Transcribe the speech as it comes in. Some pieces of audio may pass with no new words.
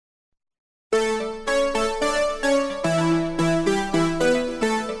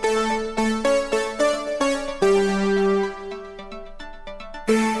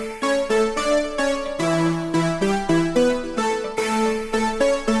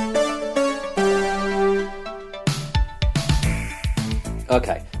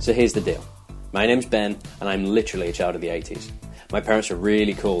So here's the deal. My name's Ben, and I'm literally a child of the 80s. My parents were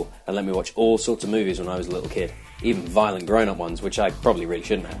really cool and let me watch all sorts of movies when I was a little kid, even violent grown-up ones, which I probably really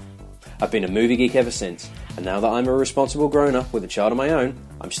shouldn't have. I've been a movie geek ever since, and now that I'm a responsible grown-up with a child of my own,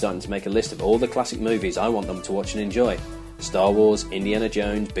 I'm starting to make a list of all the classic movies I want them to watch and enjoy. Star Wars, Indiana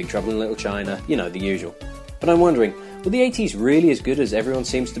Jones, Big Trouble in Little China, you know, the usual. But I'm wondering, were the 80s really as good as everyone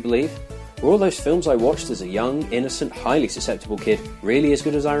seems to believe? Were all those films I watched as a young, innocent, highly susceptible kid really as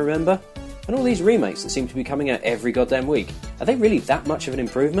good as I remember? And all these remakes that seem to be coming out every goddamn week, are they really that much of an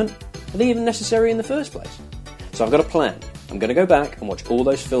improvement? Are they even necessary in the first place? So I've got a plan. I'm going to go back and watch all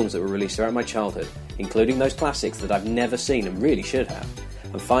those films that were released throughout my childhood, including those classics that I've never seen and really should have,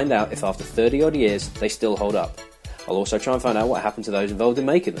 and find out if after 30 odd years they still hold up. I'll also try and find out what happened to those involved in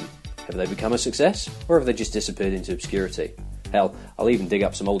making them. Have they become a success, or have they just disappeared into obscurity? Hell, I'll even dig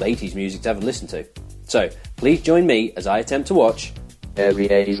up some old 80s music to have a listen to. So, please join me as I attempt to watch every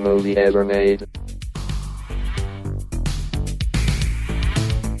 80s movie ever made.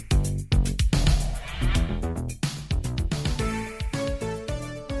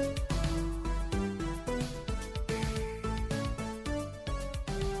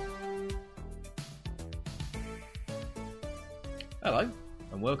 Hello,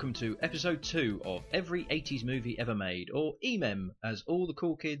 and welcome to episode 2 of Every 80s Movie Ever Made, or EMEM, as all the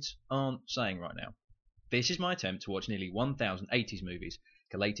cool kids aren't saying right now. This is my attempt to watch nearly 1,000 80s movies,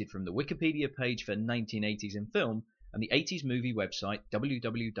 collated from the Wikipedia page for 1980s in film and the 80s movie website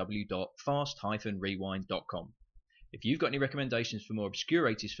www.fast-rewind.com. If you've got any recommendations for more obscure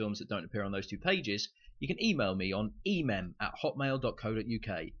 80s films that don't appear on those two pages, you can email me on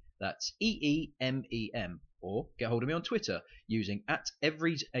emem@hotmail.co.uk. That's EEMEM. Or get hold of me on Twitter using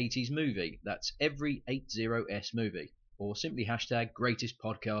 @every80smovie, that's every80smovie, or simply hashtag greatest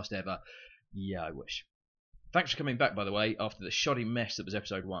podcast ever. Yeah, I wish. Thanks for coming back, by the way, after the shoddy mess that was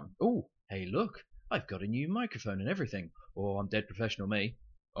episode 1. Oh, hey look, I've got a new microphone and everything. Oh, I'm dead professional me.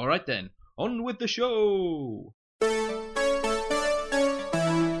 Alright then, on with the show!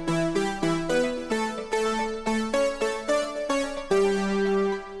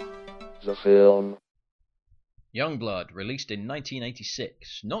 The film Youngblood, released in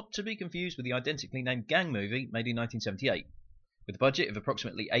 1986, not to be confused with the identically named gang movie made in 1978. With a budget of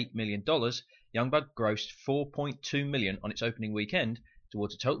approximately $8 million, Youngblood grossed $4.2 million on its opening weekend,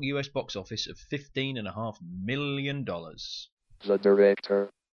 towards a total US box office of $15.5 million. The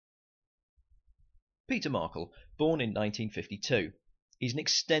director Peter Markle, born in 1952. He's an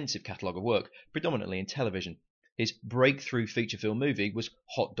extensive catalogue of work, predominantly in television. His breakthrough feature film movie was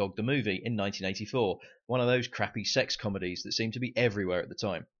Hot Dog the Movie in 1984, one of those crappy sex comedies that seemed to be everywhere at the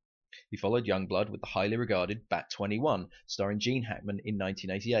time. He followed Youngblood with the highly regarded Bat 21, starring Gene Hackman in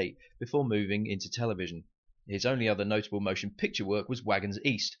 1988, before moving into television. His only other notable motion picture work was Wagons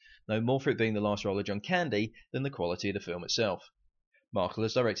East, known more for it being the last role of John Candy than the quality of the film itself. Markle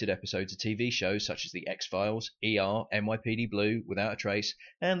has directed episodes of TV shows such as The X-Files, ER, NYPD Blue, Without a Trace,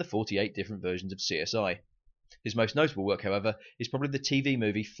 and the 48 different versions of CSI. His most notable work, however, is probably the TV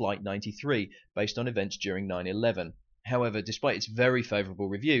movie Flight 93, based on events during 9/11. However, despite its very favourable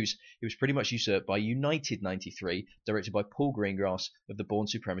reviews, it was pretty much usurped by United 93, directed by Paul Greengrass of the Bourne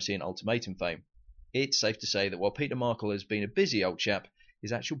Supremacy and Ultimatum fame. It's safe to say that while Peter Markle has been a busy old chap,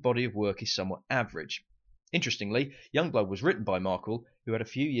 his actual body of work is somewhat average. Interestingly, Youngblood was written by Markle, who had a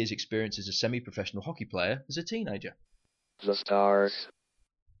few years' experience as a semi-professional hockey player as a teenager. The stars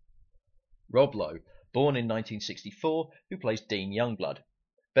Rob Lowe, born in 1964, who plays Dean Youngblood.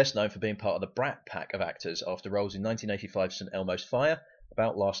 Best known for being part of the Brat Pack of actors after roles in 1985's St Elmo's Fire,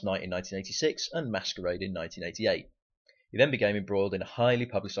 About Last Night in 1986, and Masquerade in 1988. He then became embroiled in a highly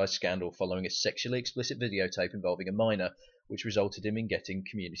publicised scandal following a sexually explicit videotape involving a minor, which resulted in him getting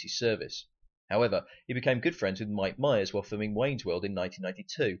community service. However, he became good friends with Mike Myers while filming Wayne's World in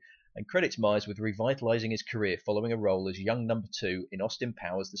 1992, and credits Myers with revitalising his career following a role as young number 2 in Austin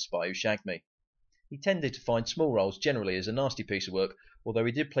Powers' The Spy Who Shagged Me. He tended to find small roles generally as a nasty piece of work, although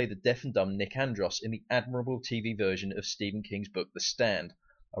he did play the deaf and dumb Nick Andros in the admirable TV version of Stephen King's book The Stand,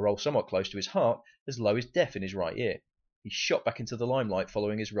 a role somewhat close to his heart as Lowe is deaf in his right ear. He shot back into the limelight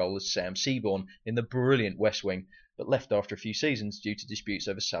following his role as Sam Seaborn in the brilliant West Wing, but left after a few seasons due to disputes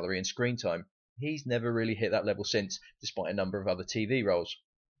over salary and screen time. He's never really hit that level since, despite a number of other TV roles.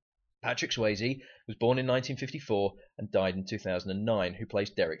 Patrick Swayze was born in 1954 and died in 2009, who plays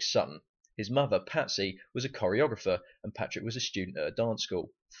Derek Sutton. His mother, Patsy, was a choreographer, and Patrick was a student at a dance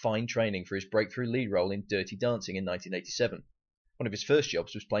school. Fine training for his breakthrough lead role in Dirty Dancing in 1987. One of his first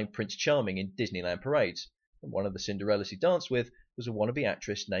jobs was playing Prince Charming in Disneyland Parades, and one of the Cinderellas he danced with was a wannabe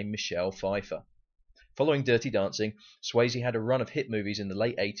actress named Michelle Pfeiffer. Following Dirty Dancing, Swayze had a run of hit movies in the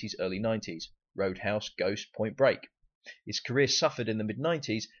late 80s, early 90s: Roadhouse, Ghost, Point Break. His career suffered in the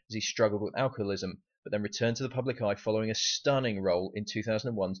mid-90s as he struggled with alcoholism, but then returned to the public eye following a stunning role in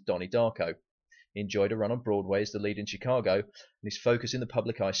 2001's Donnie Darko. He enjoyed a run on Broadway as the lead in Chicago, and his focus in the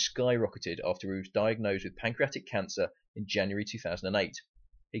public eye skyrocketed after he was diagnosed with pancreatic cancer in January 2008.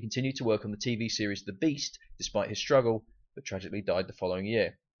 He continued to work on the TV series The Beast despite his struggle, but tragically died the following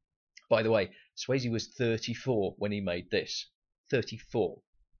year. By the way, Swayze was 34 when he made this. 34.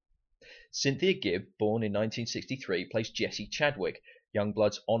 Cynthia Gibb, born in 1963, plays Jessie Chadwick,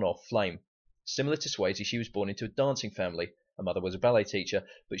 Youngblood's on-off flame. Similar to Swayze, she was born into a dancing family. Her mother was a ballet teacher,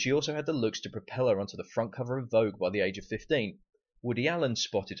 but she also had the looks to propel her onto the front cover of Vogue by the age of 15. Woody Allen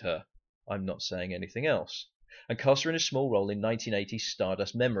spotted her. I'm not saying anything else. And cast her in a small role in 1980's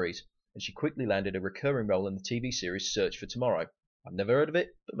Stardust Memories, and she quickly landed a recurring role in the TV series Search for Tomorrow. I've never heard of it,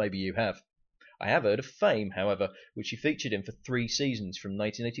 but maybe you have. I have heard of Fame, however, which she featured in for 3 seasons from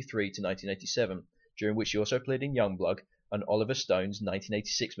 1983 to 1987, during which she also appeared in Youngblood and Oliver Stone's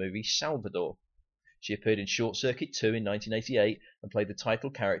 1986 movie Salvador. She appeared in Short Circuit 2 in 1988 and played the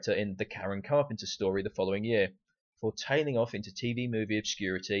title character in The Karen Carpenter Story the following year, before tailing off into TV movie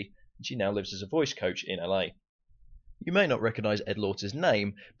obscurity, and she now lives as a voice coach in LA. You may not recognise Ed Lauter's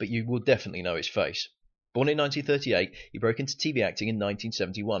name, but you will definitely know his face. Born in 1938, he broke into TV acting in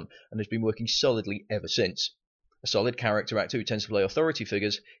 1971 and has been working solidly ever since. A solid character actor who tends to play authority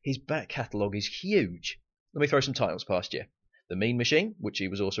figures, his back catalogue is huge. Let me throw some titles past you. The Mean Machine, which he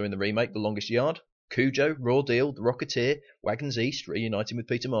was also in the remake The Longest Yard, Cujo, Raw Deal, The Rocketeer, Wagons East, reuniting with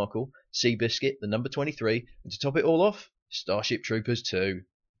Peter Markle, Seabiscuit, The Number 23, and to top it all off, Starship Troopers 2.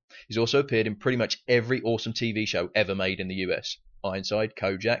 He's also appeared in pretty much every awesome TV show ever made in the US. Ironside,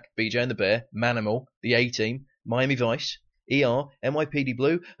 Kojak, BJ and the Bear, Manimal, The A-Team, Miami Vice, ER, NYPD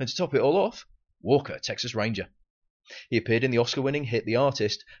Blue, and to top it all off, Walker, Texas Ranger. He appeared in the Oscar-winning hit The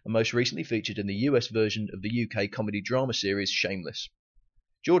Artist, and most recently featured in the US version of the UK comedy drama series Shameless.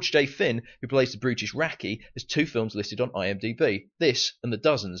 George J. Finn, who plays the brutish Raki, has 2 films listed on IMDb, this and The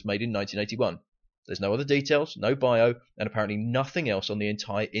Dozens, made in 1981. There's no other details, no bio, and apparently nothing else on the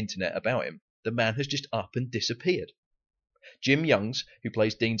entire internet about him. The man has just up and disappeared. Jim Youngs, who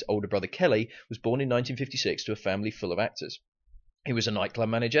plays Dean's older brother Kelly, was born in 1956 to a family full of actors. He was a nightclub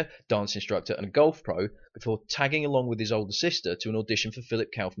manager, dance instructor, and a golf pro before tagging along with his older sister to an audition for Philip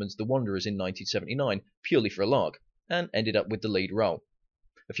Kaufman's The Wanderers in 1979, purely for a lark, and ended up with the lead role.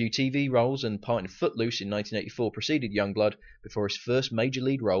 A few TV roles and part in Footloose in 1984 preceded Youngblood before his first major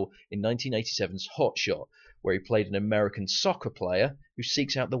lead role in 1987's Hot Shot, where he played an American soccer player who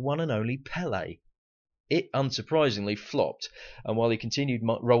seeks out the one and only Pele. It unsurprisingly flopped, and while he continued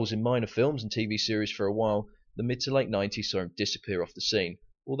roles in minor films and TV series for a while, the mid to late 90s saw him disappear off the scene,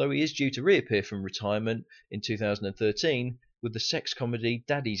 although he is due to reappear from retirement in 2013 with the sex comedy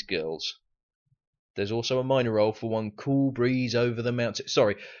Daddy's Girls. There's also a minor role for one Cool Breeze Over the Mountain.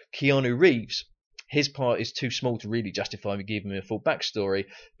 Keanu Reeves. His part is too small to really justify me giving him a full backstory,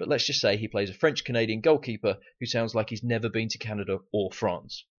 but let's just say he plays a French-Canadian goalkeeper who sounds like he's never been to Canada or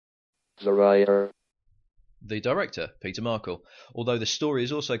France. The writer. The director, Peter Markle, although the story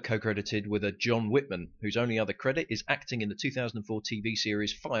is also co-credited with a John Whitman, whose only other credit is acting in the 2004 TV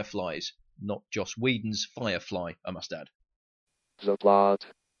series Fireflies, not Joss Whedon's Firefly, I must add. The plot.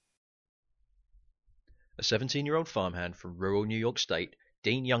 A 17-year-old farmhand from rural New York State,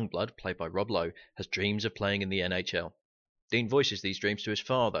 Dean Youngblood, played by Rob Lowe, has dreams of playing in the NHL. Dean voices these dreams to his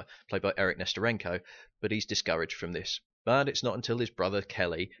father, played by Eric Nestorenko, but he's discouraged from this. But it's not until his brother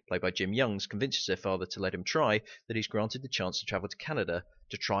Kelly, played by Jim Youngs, convinces their father to let him try that he's granted the chance to travel to Canada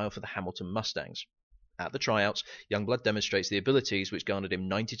to trial for the Hamilton Mustangs. At the tryouts, Youngblood demonstrates the abilities which garnered him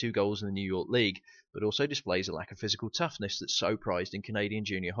 92 goals in the New York League, but also displays a lack of physical toughness that's so prized in Canadian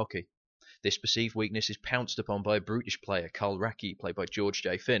junior hockey. This perceived weakness is pounced upon by a brutish player, Carl Raki, played by George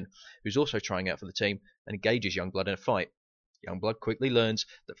J. Finn, who's also trying out for the team and engages Youngblood in a fight. Youngblood quickly learns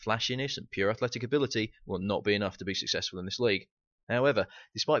that flashiness and pure athletic ability will not be enough to be successful in this league. However,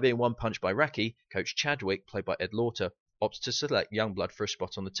 despite being one punched by Raki, Coach Chadwick, played by Ed Lauter, opts to select Youngblood for a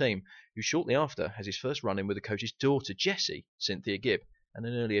spot on the team, who shortly after has his first run-in with the coach's daughter, Jessie, Cynthia Gibb, and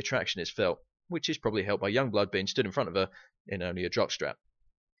an early attraction is felt, which is probably helped by Youngblood being stood in front of her in only a jockstrap.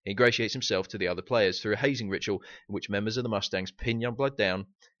 He ingratiates himself to the other players through a hazing ritual in which members of the Mustangs pin Youngblood down,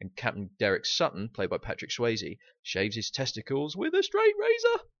 and Captain Derek Sutton, played by Patrick Swayze, shaves his testicles with a straight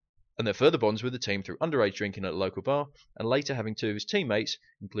razor, and then further bonds with the team through underage drinking at a local bar, and later having 2 of his teammates,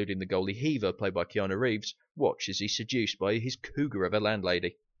 including the goalie Heaver, played by Keanu Reeves, watch as he's seduced by his cougar of a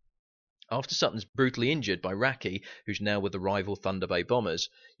landlady. After Sutton's brutally injured by Raki, who's now with the rival Thunder Bay Bombers,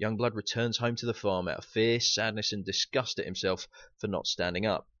 Youngblood returns home to the farm out of fear, sadness, and disgust at himself for not standing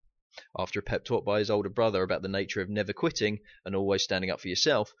up. After a pep talk by his older brother about the nature of never quitting and always standing up for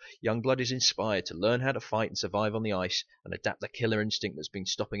yourself, Youngblood is inspired to learn how to fight and survive on the ice and adapt the killer instinct that's been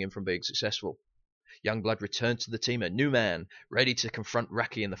stopping him from being successful. Youngblood returns to the team a new man, ready to confront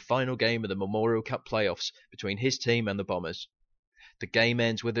Raki in the final game of the Memorial Cup playoffs between his team and the Bombers. The game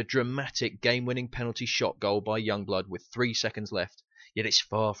ends with a dramatic game-winning penalty shot goal by Youngblood with 3 seconds left. Yet it's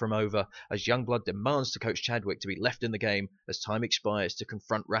far from over, as Youngblood demands to Coach Chadwick to be left in the game as time expires to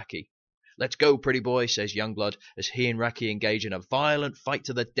confront Raki. "Let's go, pretty boy," says Youngblood, as he and Raki engage in a violent fight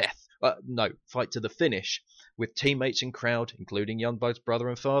to the death. Fight to the finish, with teammates and crowd, including Youngblood's brother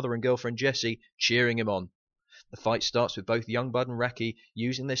and father and girlfriend Jessie, cheering him on. The fight starts with both Youngblood and Raki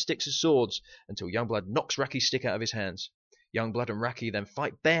using their sticks as swords until Youngblood knocks Raki's stick out of his hands. Youngblood and Raki then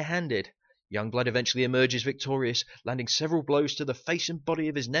fight barehanded. Youngblood eventually emerges victorious, landing several blows to the face and body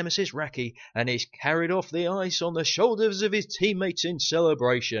of his nemesis Raki, and is carried off the ice on the shoulders of his teammates in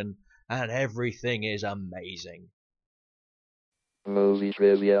celebration. And everything is amazing. Movie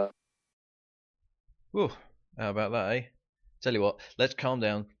trivia. Whew, how about that, eh? Tell you what, let's calm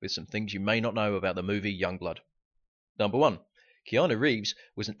down with some things you may not know about the movie Youngblood. Number 1. Keanu Reeves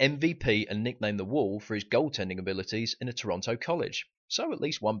was an MVP and nicknamed the Wall for his goaltending abilities in a Toronto college, so at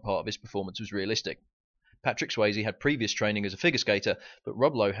least one part of his performance was realistic. Patrick Swayze had previous training as a figure skater, but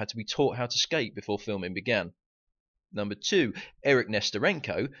Rob Lowe had to be taught how to skate before filming began. Number 2, Eric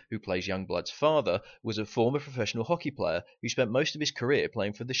Nestorenko, who plays Youngblood's father, was a former professional hockey player who spent most of his career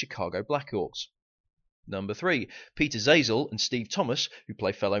playing for the Chicago Blackhawks. Number 3, Peter Zazel and Steve Thomas, who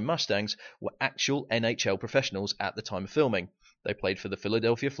play fellow Mustangs, were actual NHL professionals at the time of filming. They played for the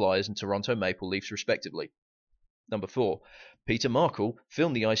Philadelphia Flyers and Toronto Maple Leafs respectively. Number 4, Peter Markle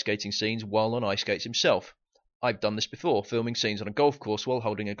filmed the ice skating scenes while on ice skates himself. I've done this before, filming scenes on a golf course while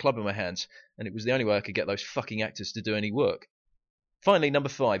holding a club in my hands, and it was the only way I could get those fucking actors to do any work. Finally, number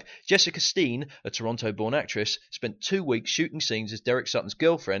 5, Jessica Steen, a Toronto-born actress, spent 2 weeks shooting scenes as Derek Sutton's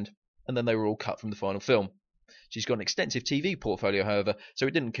girlfriend, and then they were all cut from the final film. She's got an extensive TV portfolio, however, so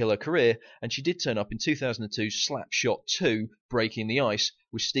it didn't kill her career, and she did turn up in 2002's Slapshot 2, Breaking the Ice,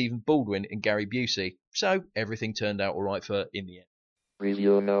 with Stephen Baldwin and Gary Busey, so everything turned out alright for her in the end.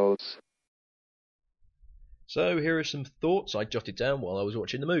 Review notes. So here are some thoughts I jotted down while I was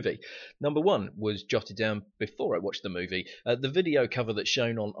watching the movie. Number 1 was jotted down before I watched the movie. The video cover that's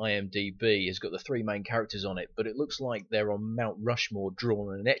shown on IMDb has got the 3 main characters on it, but it looks like they're on Mount Rushmore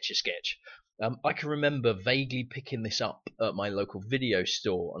drawn on an Etch-a-Sketch. I can remember vaguely picking this up at my local video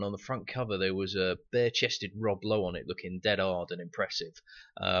store, and on the front cover there was a bare-chested Rob Lowe on it looking dead hard and impressive.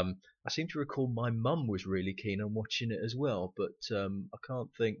 I seem to recall my mum was really keen on watching it as well, but I can't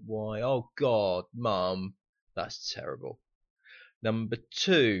think why. Oh God, Mum, that's terrible. Number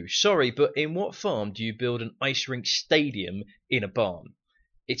 2, sorry, but in what farm do you build an ice rink stadium in a barn?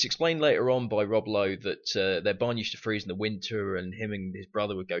 It's explained later on by Rob Lowe that their barn used to freeze in the winter and him and his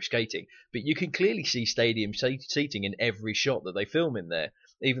brother would go skating. But you can clearly see stadium seating in every shot that they film in there,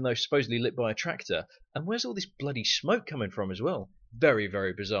 even though supposedly lit by a tractor. And where's all this bloody smoke coming from as well? Very,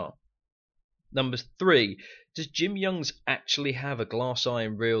 very bizarre. Number 3, does Jim Youngs actually have a glass eye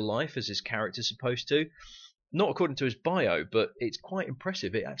in real life as his character's supposed to? Not according to his bio, but it's quite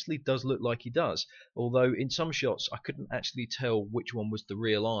impressive. It actually does look like he does. Although in some shots I couldn't actually tell which one was the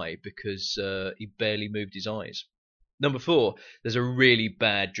real eye because he barely moved his eyes. Number 4, there's a really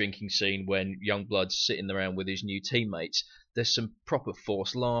bad drinking scene when Youngblood's sitting around with his new teammates. There's some proper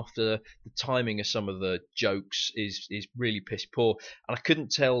forced laughter. The timing of some of the jokes is really piss poor. And I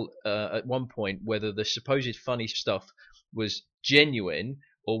couldn't tell at one point whether the supposed funny stuff was genuine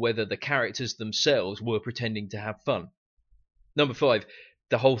or whether the characters themselves were pretending to have fun. Number 5,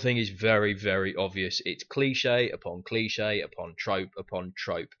 the whole thing is very, very obvious. It's cliche upon trope upon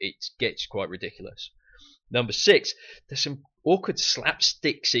trope. It gets quite ridiculous. Number 6, there's some awkward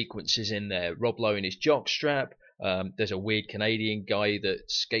slapstick sequences in there. Rob Lowe in his jockstrap. There's a weird Canadian guy that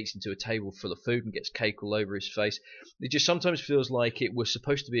skates into a table full of food and gets cake all over his face. It just sometimes feels like it was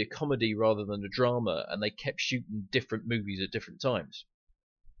supposed to be a comedy rather than a drama, and they kept shooting different movies at different times.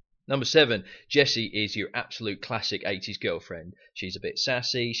 Number 7, Jessie is your absolute classic 80s girlfriend. She's a bit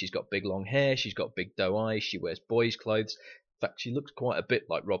sassy, she's got big long hair, she's got big doe eyes, she wears boys' clothes. In fact, she looks quite a bit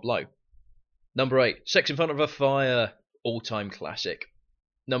like Rob Lowe. Number 8, sex in front of a fire, all-time classic.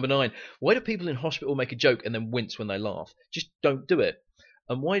 Number 9, why do people in hospital make a joke and then wince when they laugh? Just don't do it.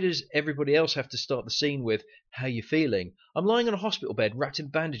 And why does everybody else have to start the scene with, how you feeling? I'm lying on a hospital bed wrapped in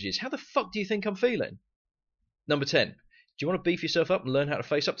bandages. How the fuck do you think I'm feeling? Number 10, you want to beef yourself up and learn how to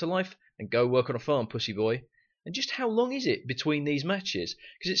face up to life? Then go work on a farm, pussy boy. And just how long is it between these matches?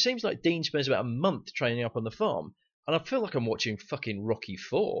 Because it seems like Dean spends about a month training up on the farm, and I feel like I'm watching fucking Rocky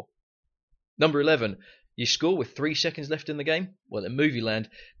 4. Number 11. You score with 3 seconds left in the game? Well, in movie land,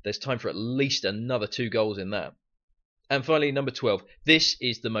 there's time for at least another 2 goals in that. And finally, number 12. This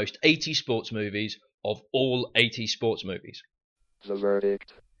is the most 80s sports movies of all 80s sports movies. The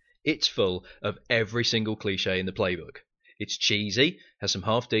verdict. It's full of every single cliche in the playbook. It's cheesy, has some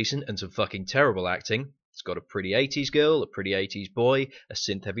half-decent and some fucking terrible acting. It's got a pretty 80s girl, a pretty 80s boy, a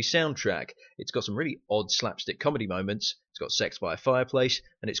synth-heavy soundtrack. It's got some really odd slapstick comedy moments. It's got sex by a fireplace,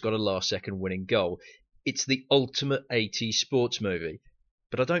 and it's got a last-second winning goal. It's the ultimate 80s sports movie.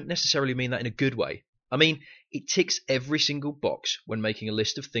 But I don't necessarily mean that in a good way. I mean, it ticks every single box when making a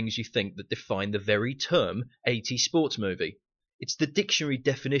list of things you think that define the very term 80s sports movie. It's the dictionary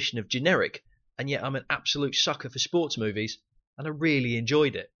definition of generic, and yet I'm an absolute sucker for sports movies, and I really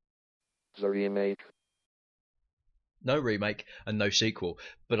enjoyed it. The remake. No remake and no sequel,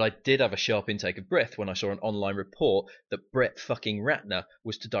 but I did have a sharp intake of breath when I saw an online report that Brett fucking Ratner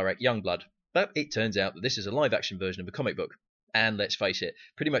was to direct Youngblood. But it turns out that this is a live-action version of a comic book. And let's face it,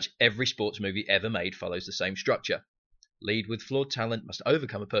 pretty much every sports movie ever made follows the same structure. Lead with flawed talent must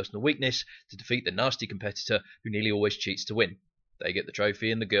overcome a personal weakness to defeat the nasty competitor who nearly always cheats to win. They get the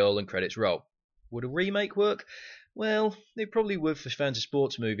trophy and the girl and credits roll. Would a remake work? Well, it probably would for fans of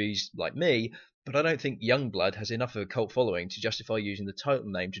sports movies like me, but I don't think Youngblood has enough of a cult following to justify using the title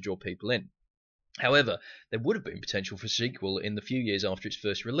name to draw people in. However, there would have been potential for a sequel in the few years after its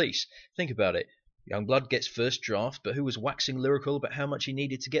first release. Think about it. Youngblood gets first draft, but who was waxing lyrical about how much he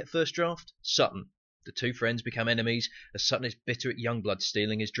needed to get first draft? Sutton. The two friends become enemies as Sutton is bitter at Youngblood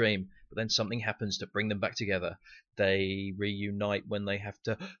stealing his dream, but then something happens to bring them back together. They reunite when they have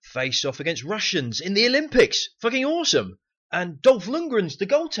to face off against Russians in the Olympics. Fucking awesome! And Dolph Lundgren's the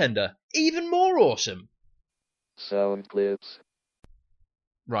goaltender. Even more awesome! Sound clips.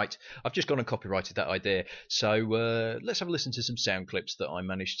 Right, I've just gone and copyrighted that idea, so let's have a listen to some sound clips that I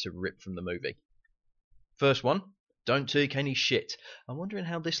managed to rip from the movie. First one, don't take any shit. I'm wondering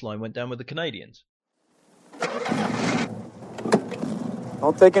how this line went down with the Canadians.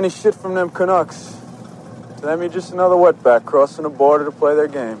 Don't take any shit from them Canucks. To them, you're just another wetback crossing the border to play their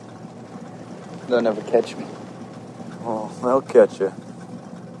game. They'll never catch me. Oh, they'll catch you.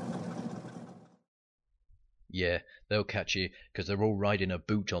 Yeah, they'll catch you because they're all riding a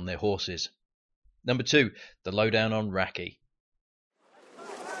boot on their horses. Number 2, the lowdown on Racky.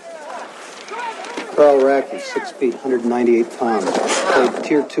 Carl Racky, 6 feet, 198 pounds. Played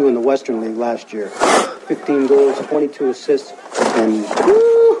Tier 2 in the Western League last year. 15 goals, 22 assists, and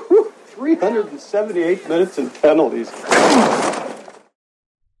 378 minutes in penalties.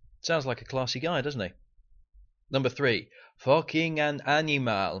 Sounds like a classy guy, doesn't he? Number 3, fucking an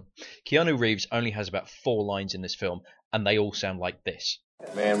animal. Keanu Reeves only has about 4 lines in this film, and they all sound like this.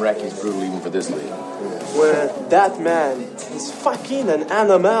 Man, Racky's brutal even for this league. Well, that man is fucking an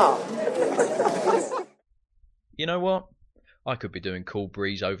animal. You know what? I could be doing Cool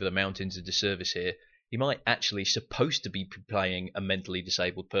Breeze Over the Mountains a disservice here. He might actually supposed to be playing a mentally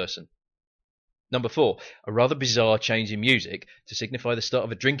disabled person. Number 4, a rather bizarre change in music to signify the start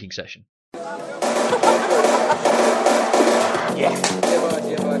of a drinking session. Yeah.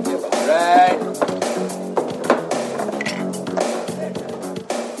 Right.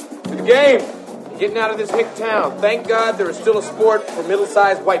 To the game. Getting out of this hick town. Thank God there is still a sport for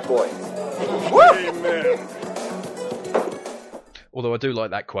middle-sized white boys. Amen. Although I do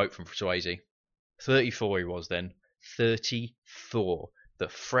like that quote from Swayze. 34 he was then. 34. The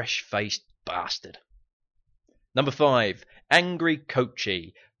fresh-faced bastard. Number 5, Angry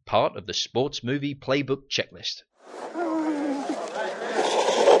Coachy. Part of the sports movie playbook checklist.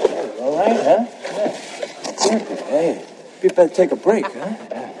 All right, huh? Yeah. Hey, you better take a break, huh?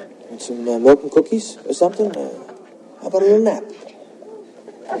 Want some milk and cookies or something? How about a little nap?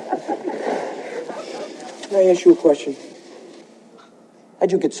 Can I ask you a question?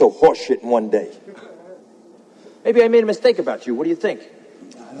 How'd you get so horseshit in one day? Maybe I made a mistake about you. What do you think?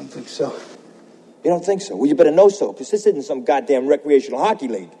 I don't think so. You don't think so? Well, you better know so, because this isn't some goddamn recreational hockey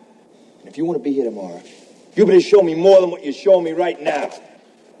league. And if you want to be here tomorrow, you better show me more than what you're showing me right now.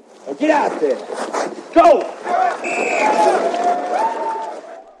 Now get out there. Go!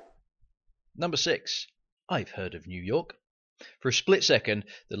 Number 6, I've heard of New York. For a split second,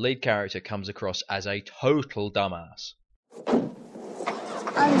 the lead character comes across as a total dumbass.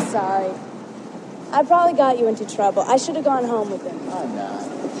 I'm sorry. I probably got you into trouble. I should have gone home with him. Oh, no.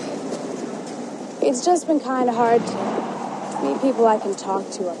 It's just been kind of hard to meet people I can talk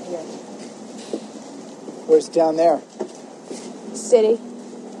to up here. Where's down there? city?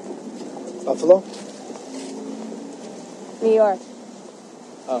 Buffalo? New York.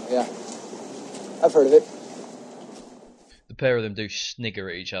 Oh, yeah. I've heard of it. The pair of them do snigger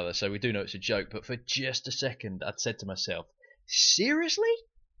at each other, so we do know it's a joke, but for just a second I'd said to myself, seriously?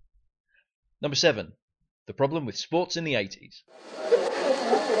 Number 7. The problem with sports in the 80s.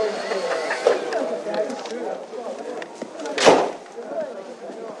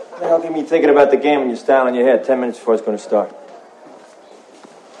 What the hell get me thinking about the game when you're styling your head 10 minutes before it's going to start?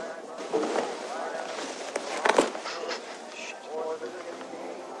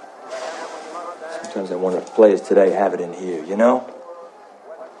 Sometimes I wonder if players today have it in here, you know?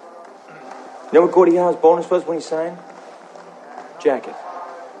 You know what Gordie Howe's bonus was when he signed? Jacket.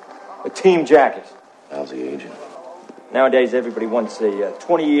 A team jacket. How's the agent? Nowadays, everybody wants a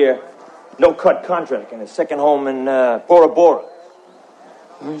 20-year, no-cut contract and a second home in Bora Bora.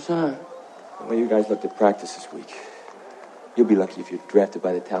 Where's that? Well, you guys looked at practice this week. You'll be lucky if you're drafted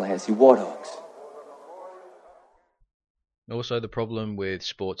by the Tallahassee Warthogs. Also the problem with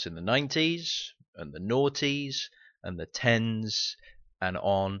sports in the 90s, and the noughties, and the 10s, and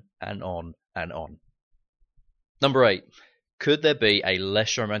on, and on, and on. Number 8. Could there be a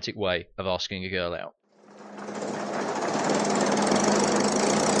less romantic way of asking a girl out?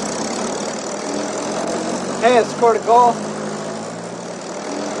 Hey, I scored a goal.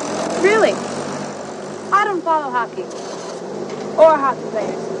 Really? I don't follow hockey. Or hockey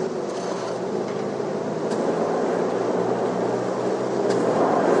players.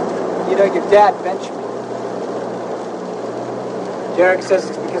 You know, your dad benched me. Derek says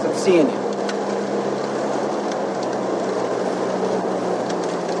it's because I'm seeing you.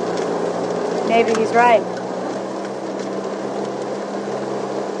 Maybe he's right.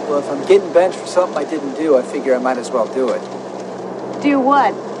 Well, if I'm getting benched for something I didn't do, I figure I might as well do it. Do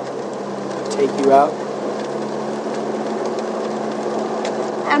what? Take you out.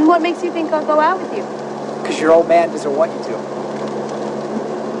 And what makes you think I'll go out with you? Because your old man doesn't want you to.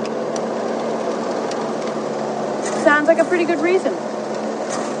 Sounds like a pretty good reason.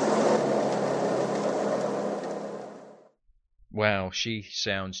 Wow, she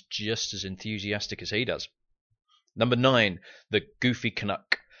sounds just as enthusiastic as he does. Number 9, the Goofy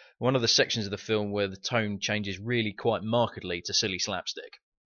Canuck. One of the sections of the film where the tone changes really quite markedly to silly slapstick.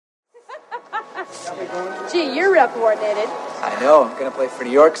 Gee, you're real coordinated. I know, I'm going to play for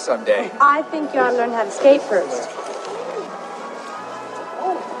New York someday. I think you ought to learn how to skate first.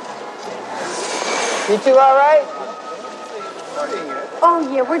 You two all right?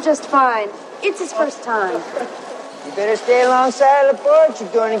 Oh, yeah, we're just fine. It's his first time. You better stay alongside of the boat.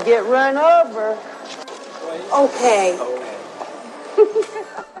 You're going to get run over. Okay.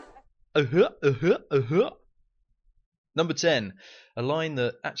 Number 10, a line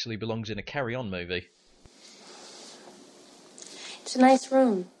that actually belongs in a Carry On movie. It's a nice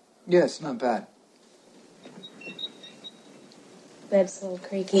room. Yes, not bad. Bed's a little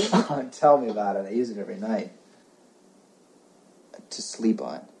creaky. Tell me about it. I use it every night. To sleep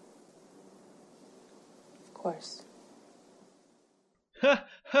on. Of course.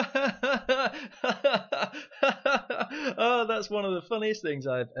 Oh, that's one of the funniest things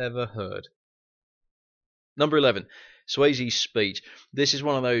I've ever heard. Number 11, Swayze's speech. This is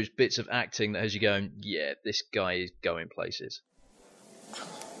one of those bits of acting that has you going, yeah, this guy is going places.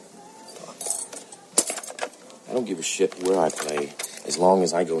 I don't give a shit where I play, as long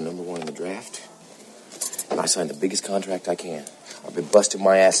as I go number 1 in the draft. And I sign the biggest contract I can. I've been busting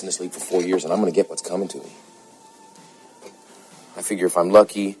my ass in this league for 4 years, and I'm going to get what's coming to me. I figure if I'm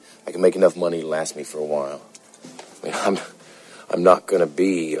lucky, I can make enough money to last me for a while. I mean, I'm not going to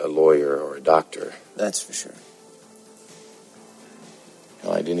be a lawyer or a doctor. That's for sure.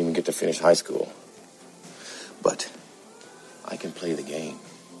 Hell, I didn't even get to finish high school. But I can play the game,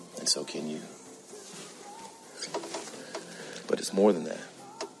 and so can you. But it's more than that.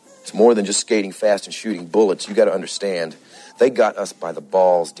 It's more than just skating fast and shooting bullets. You got to understand, they got us by the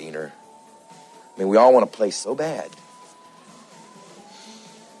balls, Diener. I mean, we all want to play so bad.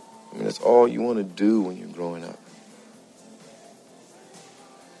 I mean, that's all you want to do when you're growing up.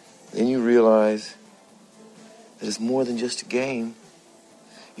 Then you realize that it's more than just a game.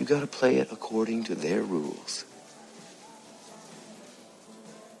 You got to play it according to their rules.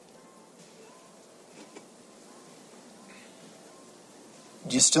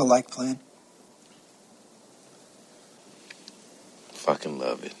 Do you still like playing? Fucking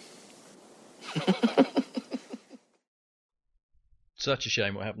love it. Such a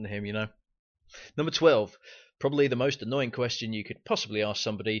shame what happened to him, you know. Number 12, probably the most annoying question you could possibly ask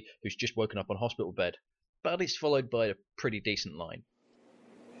somebody who's just woken up on hospital bed, but it's followed by a pretty decent line.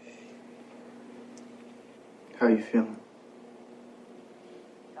 How are you feeling?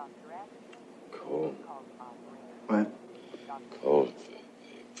 cold. What? Cold.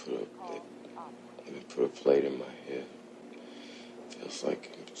 They put a plate in my head. Feels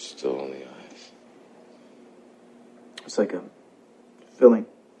like I'm still on the ice. It's like a filling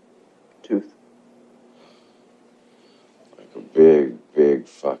tooth. Like a big, big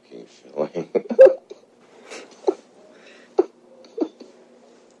fucking filling.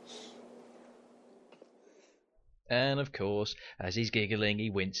 And of course, as he's giggling, he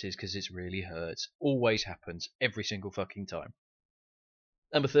winces because it really hurts. Always happens, every single fucking time.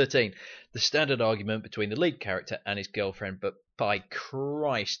 Number 13, the standard argument between the lead character and his girlfriend, but by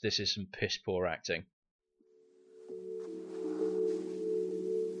Christ, this is some piss poor acting.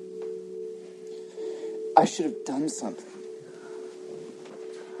 I should have done something.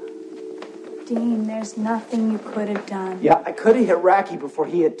 Dean, there's nothing you could have done. Yeah, I could have hit Racky before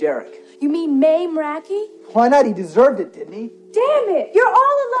he hit Derek. You mean maim Racky? Why not? He deserved it, didn't he? Damn it! You're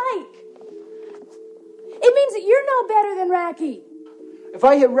all alike! It means that you're no better than Racky. If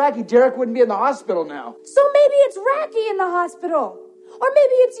I hit Racky, Derek wouldn't be in the hospital now. So maybe it's Racky in the hospital. Or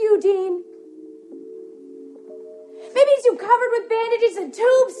maybe it's you, Dean. Maybe it's you covered with bandages and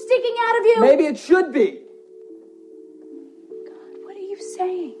tubes sticking out of you. Maybe it should be. God, what are you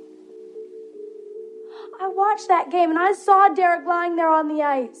saying? I watched that game and I saw Derek lying there on the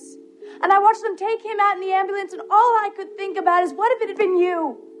ice. And I watched them take him out in the ambulance, and all I could think about is, what if it had been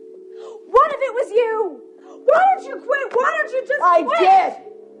you? What if it was you? Why don't you quit? Why don't you just quit? I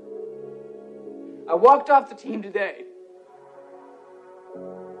did! I walked off the team today.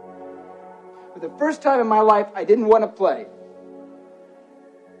 For the first time in my life, I didn't want to play.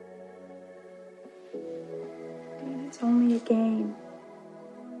 It's only a game.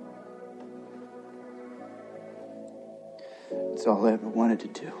 It's all I ever wanted to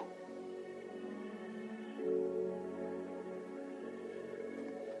do.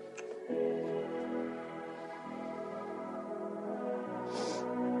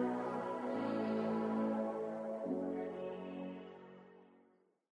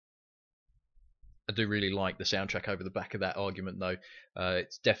 I do really like the soundtrack over the back of that argument, though.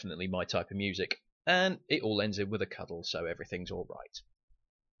 It's definitely my type of music. And it all ends in with a cuddle, so everything's alright.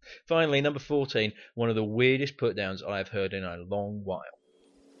 Finally, number 14, one of the weirdest put-downs I have heard in a long while.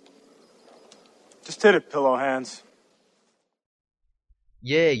 Just hit it, pillow hands.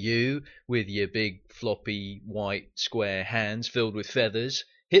 Yeah, you, with your big, floppy, white, square hands filled with feathers.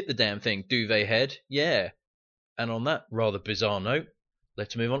 Hit the damn thing, duvet head. Yeah. And on that rather bizarre note,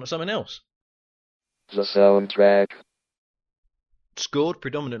 let's move on to something else. The soundtrack. Scored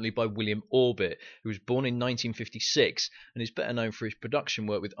predominantly by William Orbit, who was born in 1956 and is better known for his production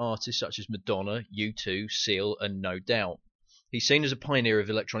work with artists such as Madonna, U2, Seal, and No Doubt. He's seen as a pioneer of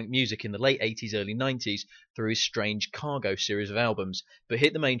electronic music in the late 80s, early 90s through his Strange Cargo series of albums, but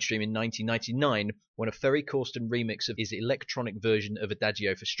hit the mainstream in 1999 when a Ferry Corsten remix of his electronic version of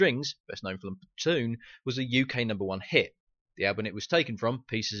Adagio for Strings, best known from Platoon, was a UK #1 hit. The album it was taken from,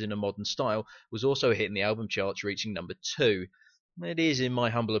 Pieces in a Modern Style, was also a hit in the album charts, reaching number 2. It is, in my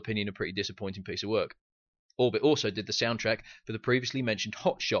humble opinion, a pretty disappointing piece of work. Orbit also did the soundtrack for the previously mentioned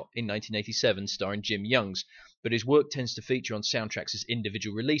Hot Shot in 1987, starring Jim Youngs, but his work tends to feature on soundtracks as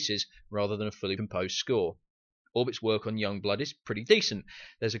individual releases rather than a fully composed score. Orbit's work on Youngblood is pretty decent.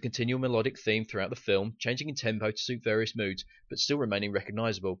 There's a continual melodic theme throughout the film, changing in tempo to suit various moods, but still remaining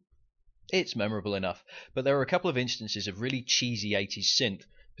recognisable. It's memorable enough, but there are a couple of instances of really cheesy 80s synth,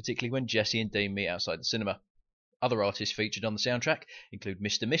 particularly when Jesse and Dean meet outside the cinema. Other artists featured on the soundtrack include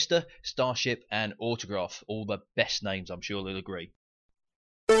Mr. Mister, Starship, and Autograph, all the best names, I'm sure they'll agree.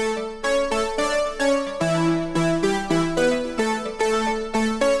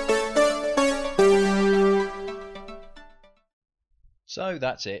 So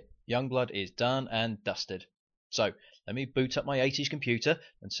that's it. Youngblood is done and dusted. So let me boot up my 80s computer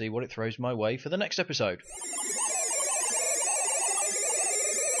and see what it throws my way for the next episode.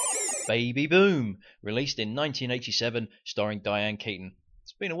 Baby Boom, released in 1987, starring Diane Keaton.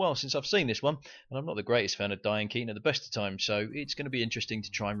 It's been a while since I've seen this one, and I'm not the greatest fan of Diane Keaton at the best of times, so it's going to be interesting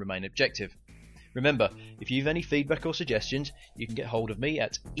to try and remain objective. Remember, if you've any feedback or suggestions, you can get hold of me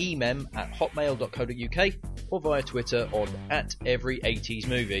at emem@hotmail.co.uk or via Twitter on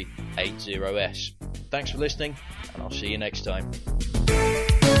 @every80smovie 80s. Thanks for listening, and I'll see you next time.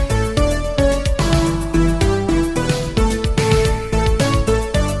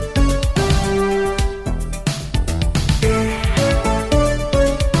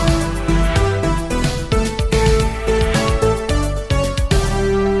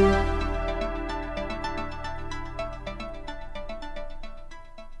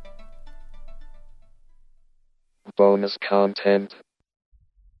 Bonus content.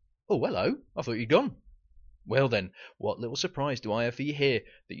 Oh, hello. I thought you'd gone. Well then, what little surprise do I have for you here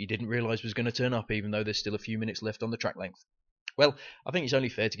that you didn't realise was going to turn up, even though there's still a few minutes left on the track length? Well, I think it's only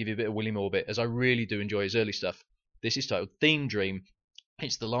fair to give you a bit of William Orbit, as I really do enjoy his early stuff. This is titled Theme Dream.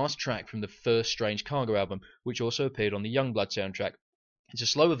 It's the last track from the first Strange Cargo album, which also appeared on the Youngblood soundtrack. It's a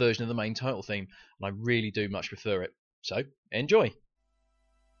slower version of the main title theme, and I really do much prefer it. So, enjoy!